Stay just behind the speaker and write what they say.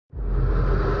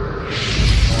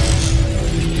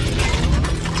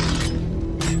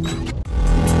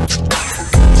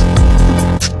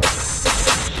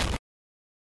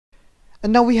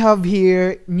And now we have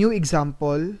here new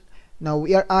example. Now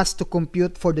we are asked to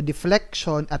compute for the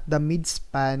deflection at the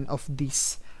midspan of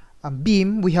this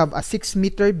beam. We have a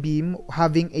 6-meter beam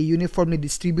having a uniformly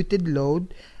distributed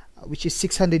load, which is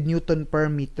 600 Newton per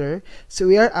meter. So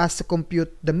we are asked to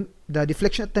compute the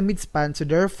deflection at the midspan, so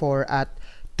therefore at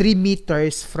 3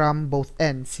 meters from both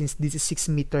ends, since this is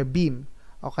 6-meter beam.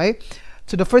 Okay?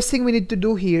 So the first thing we need to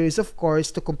do here is, of course,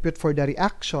 to compute for the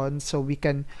reaction. So we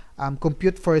can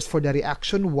compute first for the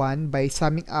reaction 1 by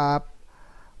summing up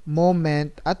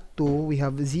moment at 2. We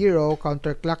have 0,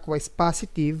 counterclockwise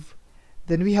positive.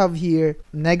 Then we have here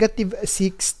negative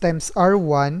 6 times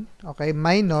R1, okay,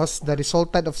 minus the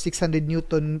resultant of 600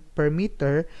 Newton per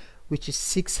meter, which is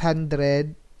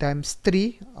 600 times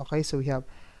 3. Okay, so we have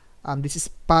this is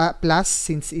plus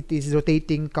since it is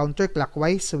rotating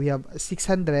counterclockwise. So we have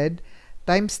 600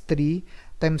 times 3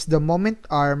 times the moment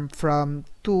arm from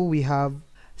 2. We have,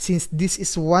 since this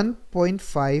is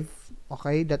 1.5,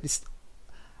 okay, that is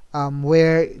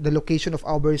where the location of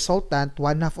our resultant,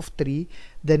 1/2 of 3,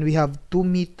 then we have 2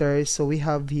 meters. So we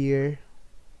have here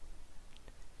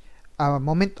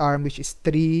moment arm, which is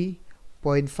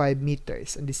 3.5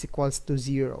 meters, and this equals to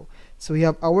 0. So we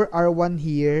have our R1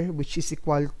 here, which is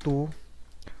equal to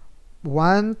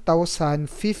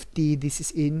 1050. This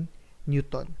is in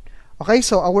Newton. Okay,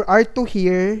 so our R2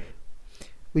 here,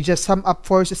 we just sum up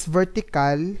forces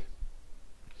vertical.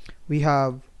 We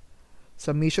have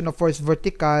summation of force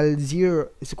vertical 0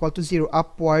 is equal to 0.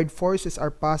 Upward forces are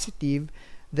positive.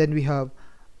 Then we have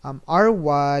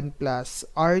R1 plus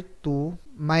R2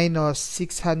 minus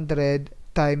 600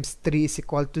 times 3 is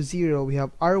equal to 0. We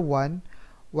have R1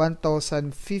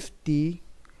 1050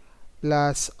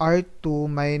 plus R2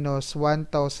 minus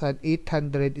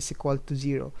 1800 is equal to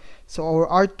 0. So our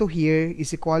R2 here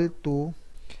is equal to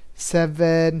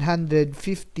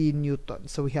 750 Newton.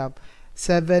 So we have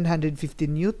 750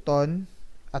 Newton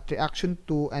at reaction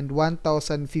 2 and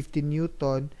 1050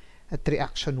 Newton at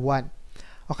reaction 1.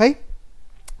 Okay?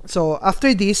 So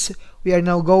after this, we are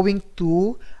now going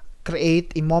to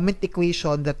create a moment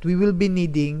equation that we will be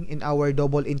needing in our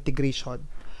double integration.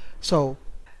 So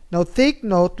now take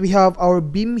note, we have our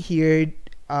beam here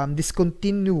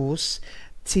discontinuous,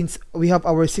 since we have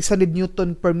our 600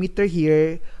 Newton per meter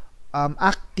here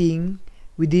acting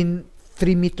within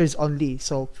 3 meters only.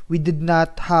 So we did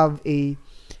not have a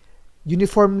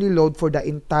uniformly load for the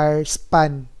entire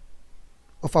span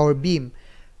of our beam.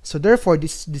 So therefore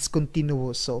this is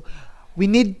discontinuous. So we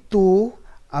need to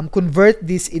convert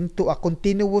this into a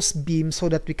continuous beam so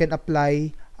that we can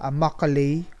apply a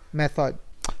Macaulay method.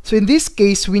 So in this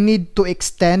case, we need to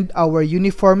extend our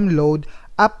uniform load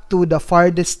up to the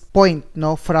farthest point,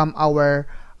 no, from our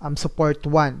support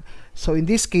 1. So in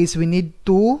this case, we need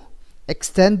to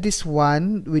extend this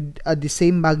one with the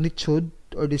same magnitude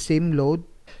or the same load.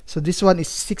 So this one is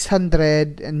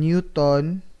 600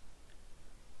 Newton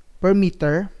per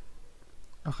meter.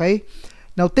 Okay.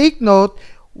 Now take note,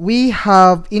 we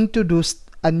have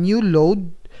introduced a new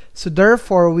load. So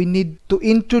therefore, we need to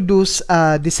introduce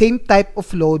the same type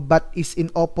of load but is in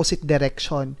opposite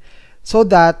direction, so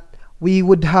that we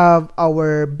would have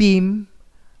our beam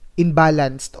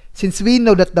imbalanced. Since we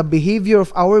know that the behavior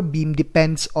of our beam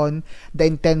depends on the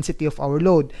intensity of our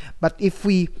load. But if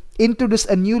we introduce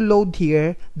a new load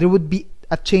here, there would be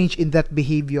a change in that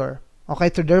behavior.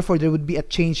 Okay, so therefore, there would be a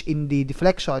change in the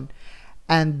deflection.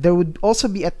 And there would also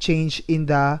be a change in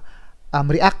the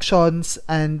reactions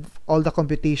and all the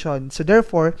computation. So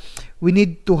therefore, we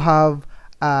need to have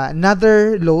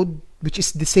another load which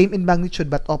is the same in magnitude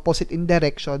but opposite in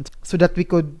direction, so that we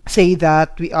could say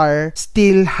that we are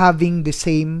still having the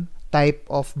same type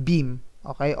of beam.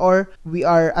 Okay, or we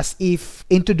are as if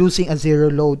introducing a zero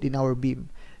load in our beam.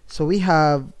 So we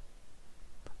have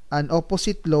an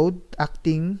opposite load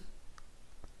acting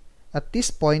at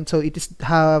this point. So it is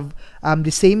have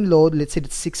the same load. Let's say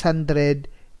it's 600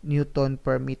 Newton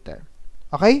per meter.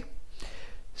 Okay,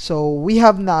 so we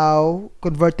have now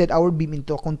converted our beam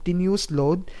into a continuous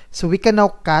load. So we can now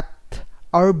cut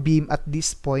our beam at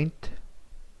this point.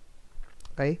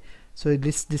 Okay, so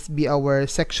this be our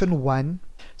section 1.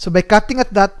 So by cutting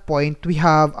at that point, we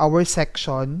have our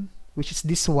section, which is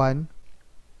this one.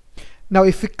 Now,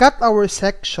 if we cut our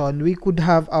section, we could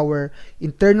have our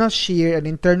internal shear and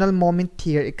internal moment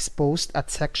here exposed at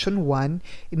section 1,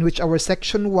 in which our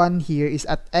section 1 here is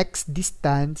at X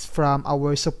distance from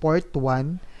our support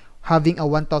 1, having a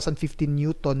 1050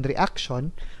 Newton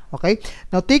reaction. Okay.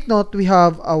 Now, take note, we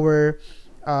have our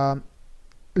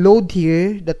load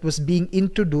here that was being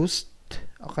introduced.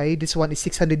 Okay, this one is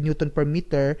 600 Newton per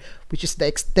meter, which is the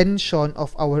extension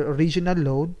of our original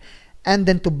load. And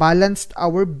then to balance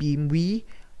our beam, we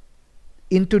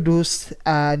introduce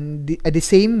the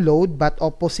same load but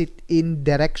opposite in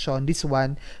direction, this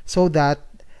one, so that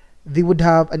they would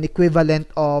have an equivalent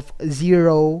of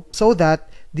 0, so that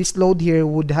this load here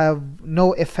would have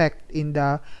no effect in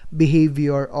the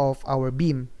behavior of our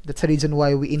beam. That's the reason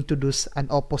why we introduce an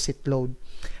opposite load.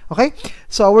 Okay,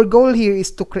 so our goal here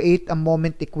is to create a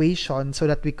moment equation so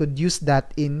that we could use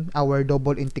that in our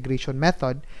double integration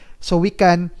method. So we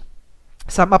can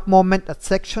sum up moment at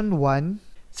section 1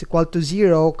 is equal to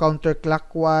 0,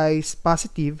 counterclockwise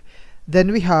positive.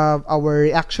 Then we have our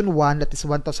reaction 1, that is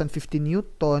 1050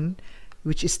 Newton,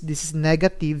 which is, this is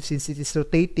negative since it is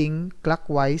rotating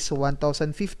clockwise, so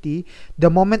 1050. The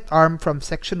moment arm from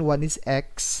section 1 is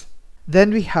x.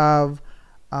 Then we have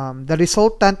the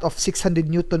resultant of 600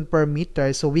 Newton per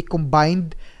meter. So we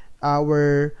combined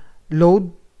our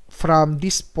load from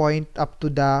this point up to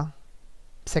the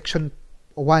section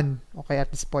 1, okay,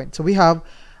 at this point. So we have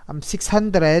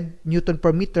 600 Newton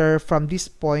per meter from this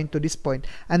point to this point,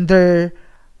 and their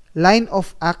line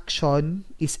of action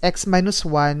is x minus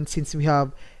 1, since we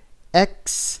have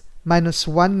x minus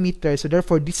 1 meter, so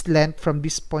therefore this length from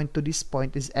this point to this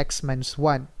point is x minus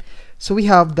 1. So we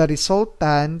have the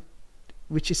resultant,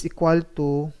 which is equal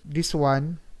to this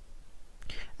one,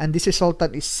 and this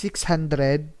resultant is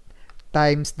 600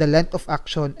 times the length of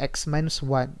action x minus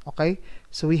 1. Okay,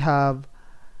 so we have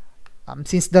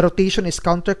since the rotation is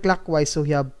counterclockwise, so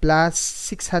we have plus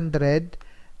 600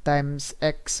 times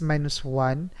x minus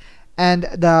 1, and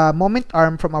the moment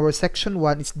arm from our section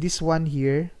 1 is this one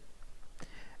here,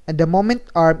 and the moment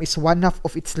arm is 1/2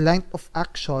 of its length of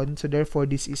action, so therefore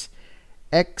this is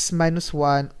x minus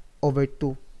 1 over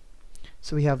 2.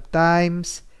 So we have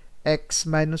times x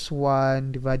minus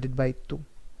 1 divided by 2.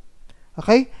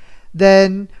 Okay,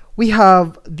 then we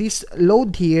have this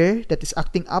load here that is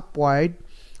acting upward,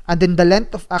 and then the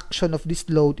length of action of this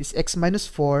load is x minus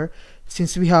 4,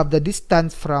 since we have the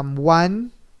distance from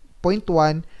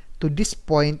 1.1 to this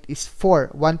point is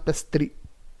 4. 1 plus 3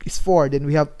 is 4. Then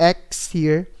we have x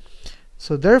here.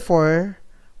 So therefore,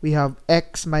 we have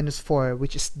x minus 4,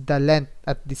 which is the length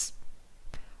at this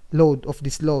load of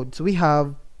this load. So we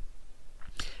have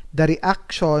the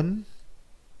reaction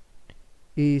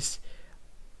is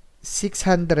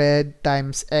 600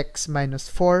 times x minus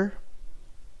 4.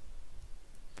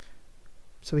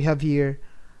 So we have here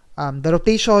the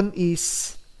rotation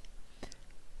is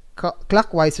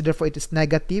clockwise, so therefore it is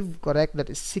negative, correct? That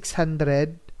is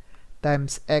 600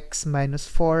 times x minus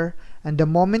 4, and the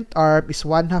moment arm is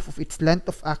 1/2 of its length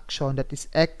of action, that is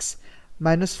x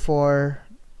minus 4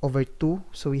 over 2.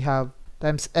 So we have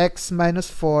times x minus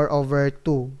 4 over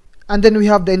 2. And then we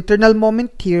have the internal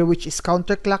moment here, which is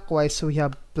counterclockwise, so we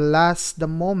have plus the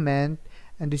moment,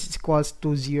 and this is equals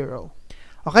to 0.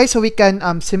 Okay, so we can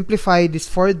simplify this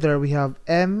further. We have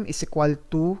m is equal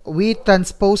to, we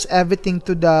transpose everything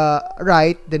to the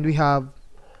right, then we have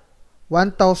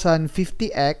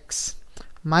 1050x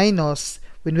minus,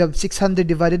 when we have 600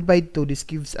 divided by 2, this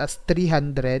gives us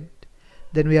 300.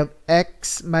 Then we have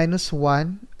x minus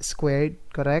 1 squared,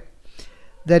 correct?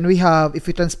 Then we have, if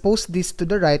we transpose this to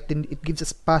the right, then it gives us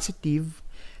positive.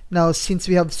 Now, since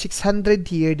we have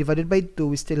 600 here divided by 2,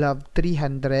 we still have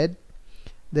 300.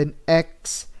 Then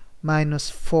x minus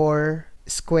 4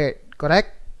 squared,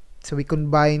 correct? So we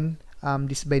combine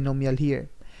this binomial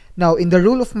here. Now, in the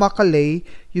rule of Macaulay,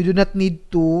 you do not need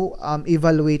to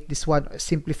evaluate this one,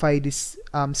 simplify this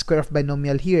square of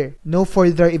binomial here. No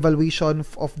further evaluation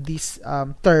of this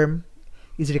term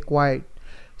is required.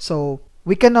 So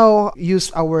we can now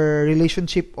use our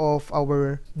relationship of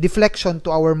our deflection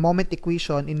to our moment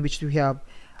equation, in which we have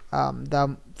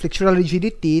the frictional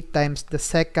rigidity times the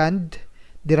second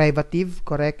derivative,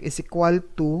 correct, is equal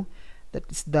to, that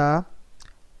is the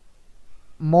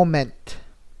moment,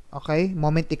 okay,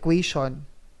 moment equation.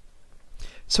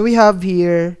 So we have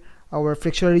here our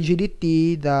frictional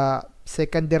rigidity, the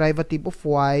second derivative of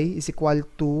y is equal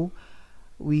to,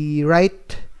 we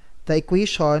write the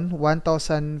equation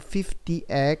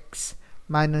 1050x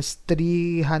minus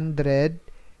 300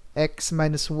 x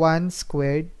minus 1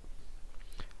 squared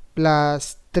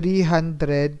plus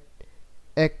 300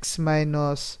 x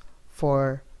minus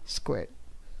 4 squared.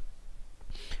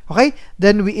 Okay,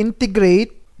 then we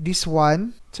integrate this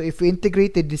one. So if we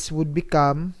integrated, this would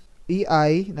become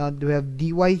ei. Now we have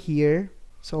dy here.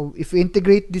 So if we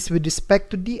integrate this with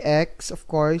respect to dx, of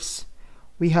course,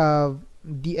 we have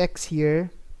dx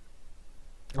here,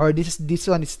 or this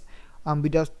one is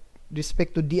with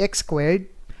respect to dx squared.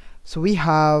 So we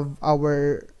have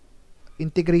our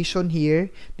integration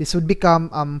here. This would become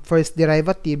first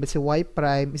derivative, let's say y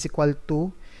prime is equal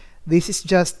to, this is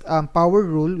just power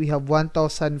rule, we have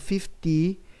 1050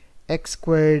 x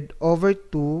squared over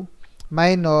 2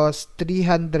 minus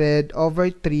 300 over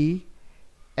 3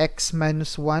 x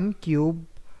minus 1 cube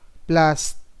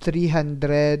plus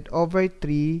 300 over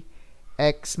 3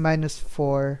 x minus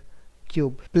 4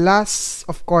 cube plus,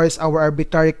 of course, our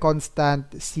arbitrary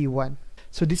constant c1.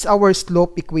 So this is our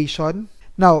slope equation.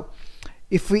 Now,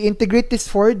 if we integrate this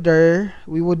further,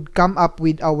 we would come up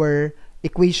with our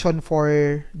equation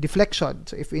for deflection.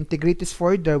 So if we integrate this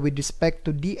further with respect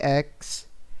to dx,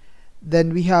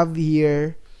 then we have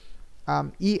here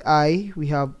EI, we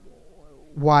have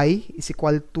y is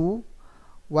equal to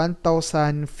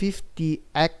 1050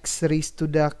 x raised to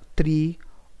the 3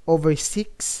 over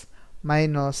 6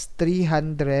 minus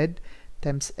 300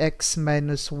 times x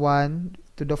minus 1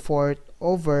 to the 4th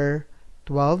over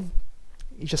 12.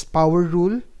 It's just power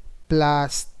rule,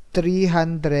 plus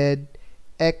 300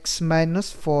 x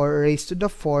minus 4 raised to the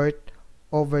 4th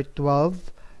over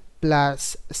 12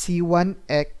 plus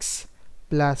c1x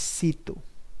plus c2.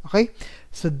 Okay,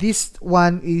 so this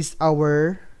one is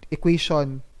our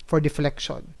equation for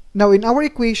deflection. Now, in our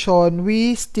equation,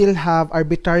 we still have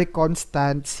arbitrary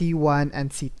constant c1 and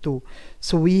c2.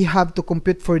 So we have to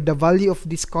compute for the value of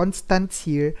these constants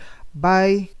here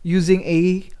by using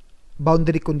a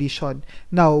boundary condition.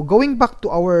 Now, going back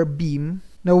to our beam,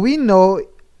 now we know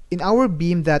in our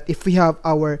beam that if we have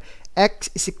our x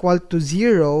is equal to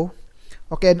 0,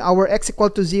 okay, and our x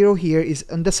equal to 0 here is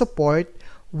on the support,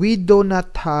 we do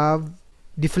not have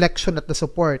deflection at the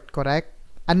support, correct?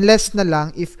 Unless na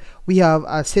lang if we have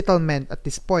a settlement at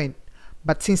this point.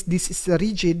 But since this is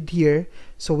rigid here,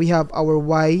 so we have our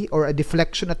y, or a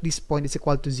deflection at this point, is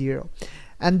equal to 0.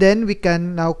 And then we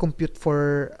can now compute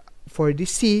for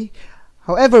this c.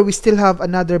 However, we still have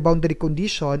another boundary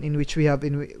condition in which we have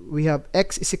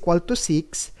x is equal to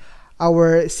 6.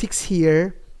 Our 6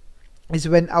 here is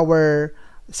when our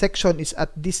section is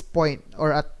at this point,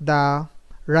 or at the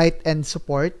right end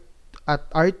support at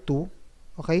R2.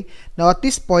 Okay, now at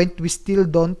this point we still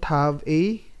don't have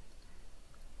a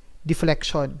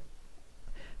deflection.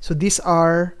 So these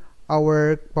are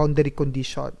our boundary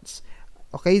conditions.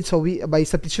 Okay, so we, by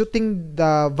substituting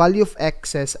the value of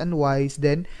x's and y's,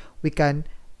 then we can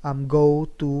go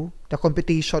to the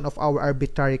computation of our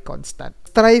arbitrary constant.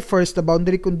 Try first the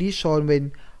boundary condition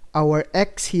when our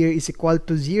x here is equal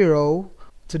to 0.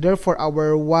 So therefore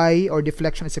our y, or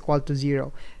deflection, is equal to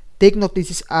 0. Take note, this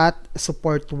is at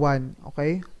support 1.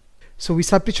 Okay, so we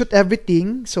substitute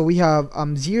everything. So we have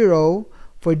 0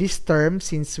 for this term,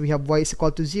 since we have y is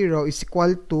equal to 0, is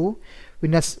equal to,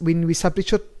 when we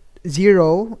substitute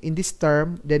 0 in this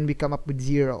term, then we come up with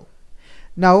 0.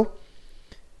 Now,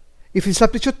 if we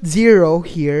substitute 0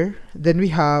 here, then we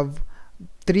have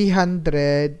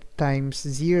 300 times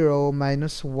 0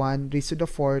 minus 1 raised to the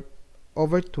 4th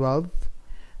over 12,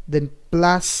 then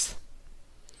plus,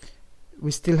 we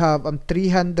still have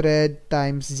 300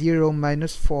 times 0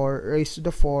 minus 4 raised to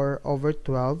the 4 over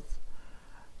 12,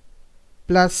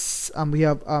 plus we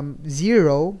have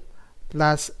 0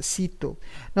 plus c2.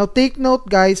 Now take note,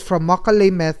 guys, from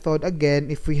Macaulay method, again,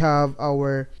 if we have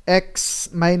our x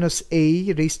minus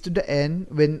a raised to the n,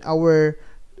 when our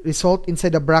result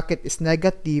inside the bracket is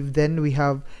negative, then we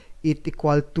have it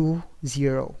equal to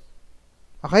 0.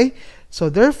 Okay, so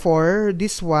therefore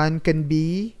this one can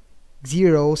be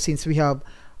 0, since we have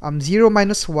 0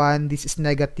 minus 1, this is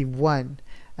negative 1.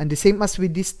 And the same as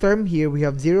with this term here, we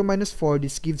have 0 minus 4,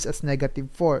 this gives us negative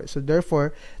 4. So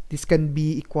therefore, this can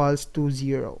be equals to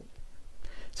 0.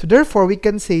 So therefore, we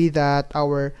can say that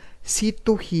our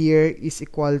C2 here is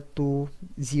equal to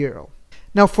 0.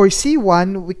 Now for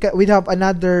C1, we have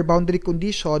another boundary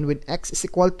condition when x is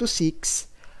equal to 6.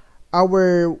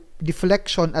 Our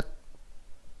deflection at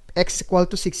x is equal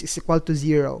to 6 is equal to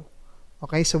 0.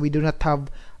 Okay, so we do not have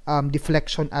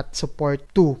deflection at support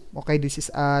 2. Okay, this is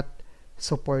at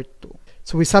support 2.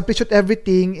 So we substitute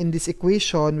everything in this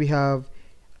equation. We have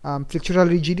flexural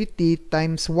rigidity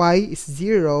times y is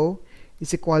 0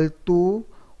 is equal to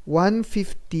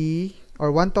 150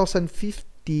 or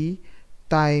 1050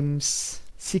 times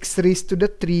 6 raised to the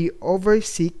 3 over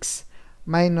 6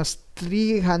 minus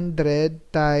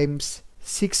 300 times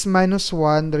 6 minus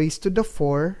 1 raised to the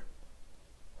 4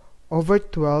 over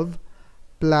 12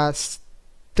 plus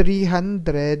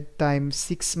 300 times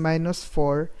 6 minus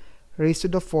 4 raised to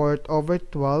the 4th over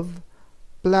 12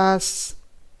 plus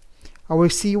our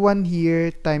C1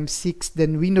 here times 6.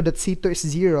 Then we know that C2 is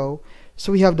 0.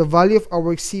 So we have the value of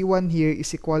our C1 here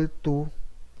is equal to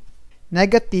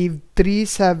negative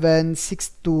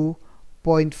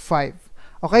 3762.5.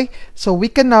 Okay, so we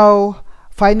can now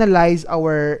finalize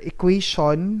our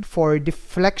equation for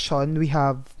deflection. We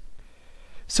have,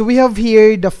 So we have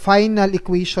here the final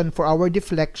equation for our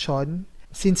deflection.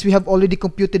 Since we have already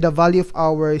computed the value of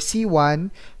our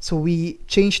C1, so we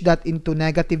change that into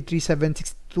negative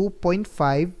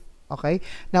 3762.5. Okay,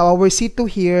 now our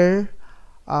C2 here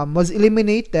was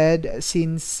eliminated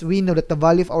since we know that the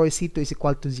value of our C2 is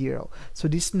equal to 0.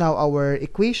 So this is now our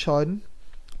equation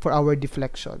for our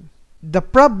deflection. The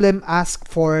problem asks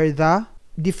for the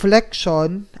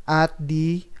deflection at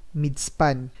the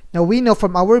midspan. Now we know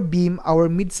from our beam, our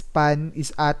midspan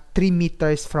is at 3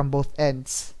 meters from both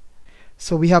ends.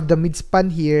 So we have the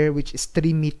midspan here, which is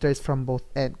 3 meters from both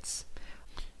ends.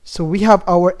 So we have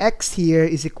our x here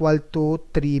is equal to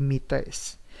 3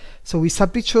 meters. So we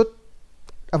substitute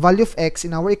a value of x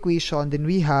in our equation, then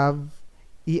we have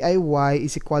EIY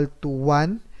is equal to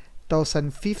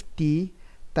 1050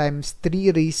 times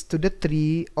 3 raised to the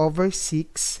 3 over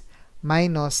 6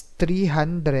 minus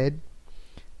 300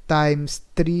 times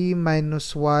 3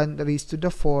 minus 1 raised to the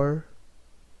 4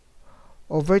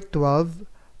 over 12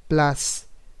 plus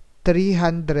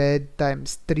 300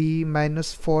 times 3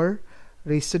 minus 4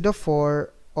 raised to the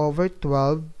 4 over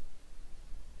 12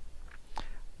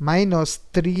 minus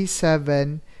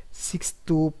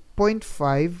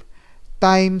 3762.5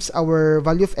 times our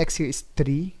value of x here is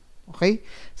 3. Okay,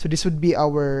 so this would be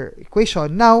our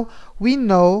equation. Now we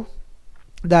know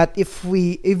that if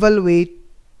we evaluate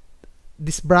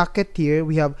this bracket here,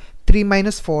 we have 3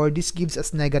 minus 4, this gives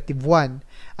us negative 1.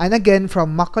 And again,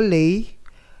 from Macaulay,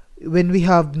 when we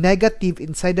have negative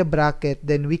inside the bracket,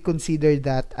 then we consider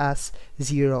that as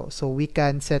 0. So we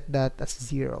can set that as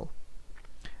 0.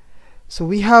 So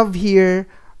we have here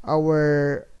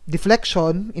our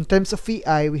deflection. In terms of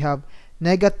VI, we have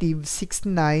negative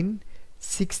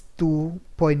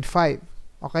 6962.5.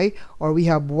 Okay? Or we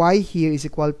have Y here is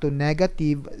equal to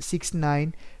negative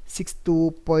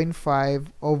 6962.5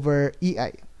 over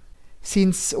EI.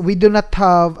 Since we do not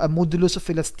have a modulus of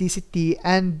elasticity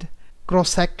and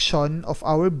cross-section of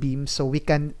our beam, so we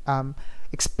can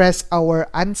express our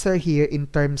answer here in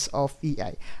terms of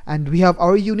EI. And we have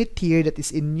our unit here that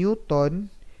is in Newton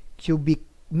cubic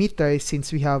meter,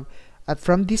 since we have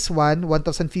from this one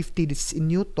 1050, this is in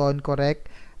Newton, correct,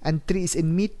 and 3 is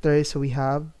in meters, so we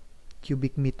have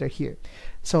cubic meter here.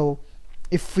 So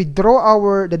if we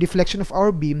draw the deflection of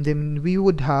our beam, then we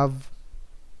would have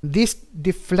this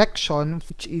deflection,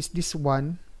 which is this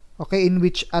one, okay, in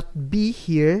which at B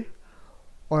here,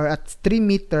 or at 3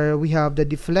 meter, we have the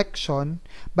deflection,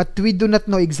 but we do not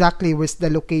know exactly where's the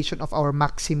location of our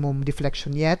maximum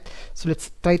deflection yet. So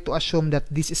let's try to assume that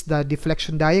this is the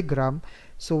deflection diagram.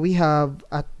 So we have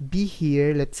at B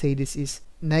here, let's say this is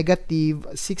negative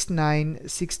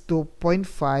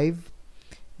 6962.5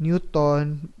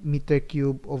 Newton meter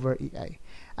cube over EI.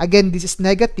 Again, this is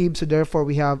negative, so therefore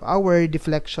we have our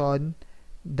deflection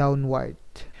downward.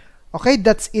 Okay,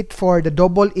 that's it for the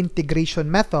double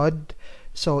integration method.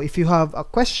 So if you have a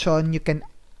question, you can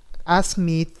ask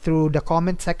me through the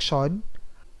comment section.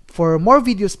 For more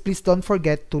videos, please don't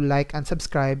forget to like and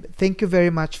subscribe. Thank you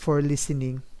very much for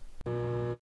listening.